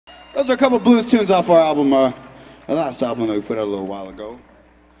Those are a couple blues tunes off our album, our last album that we put out a little while ago.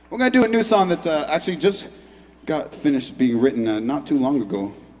 We're gonna do a new song that's actually just got finished being written not too long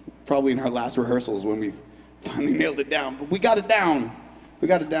ago. Probably in our last rehearsals when we finally nailed it down. But we got it down. We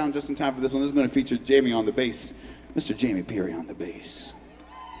got it down just in time for this one. This is gonna feature Jamie on the bass. Mr. Jamie Peary on the bass.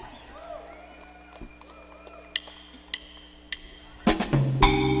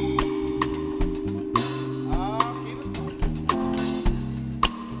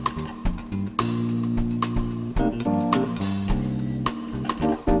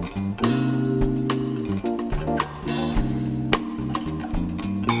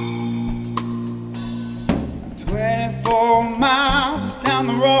 24 miles down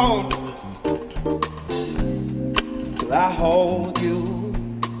the road till I hold you.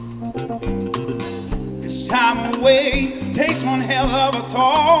 This time away takes one hell of a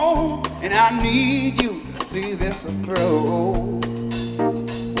toll, and I need you to see this through.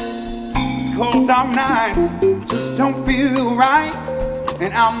 These cold dark nights just don't feel right,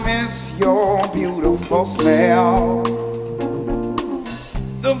 and I miss your beautiful smell.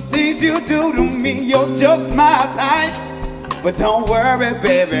 The things you do to me, you're just my type. But don't worry,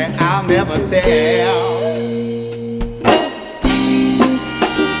 baby, I'll never tell.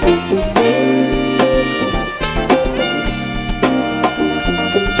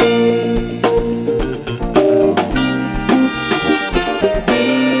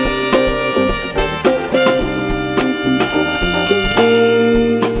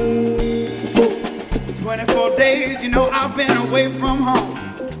 24 days, you know I've been away from home,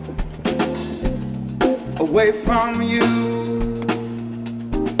 away from you,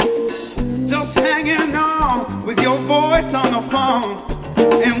 just hanging on with your voice on the phone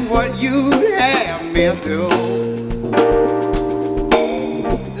and what you have me do.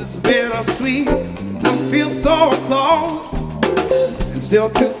 It's bittersweet to feel so close and still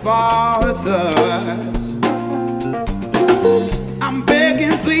too far to touch. I'm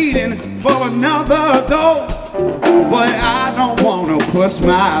begging, pleading for another dose, but I don't want to push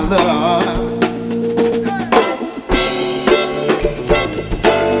my love.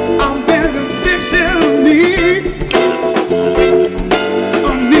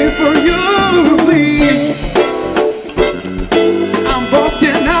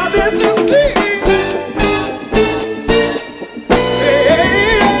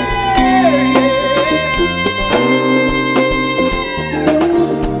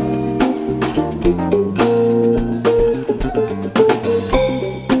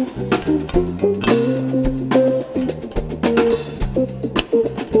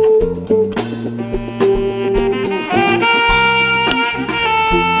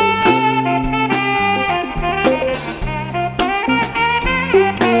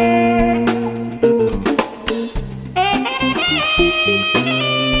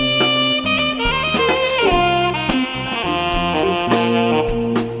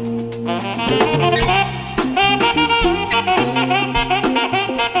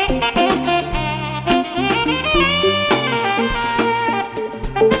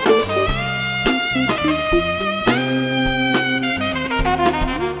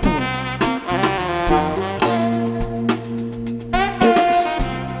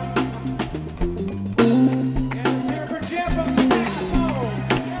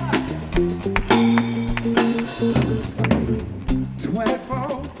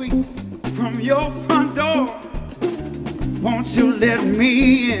 From your front door, won't you let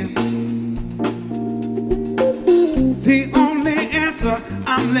me in? The only answer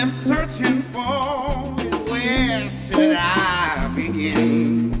I'm left searching for is where should I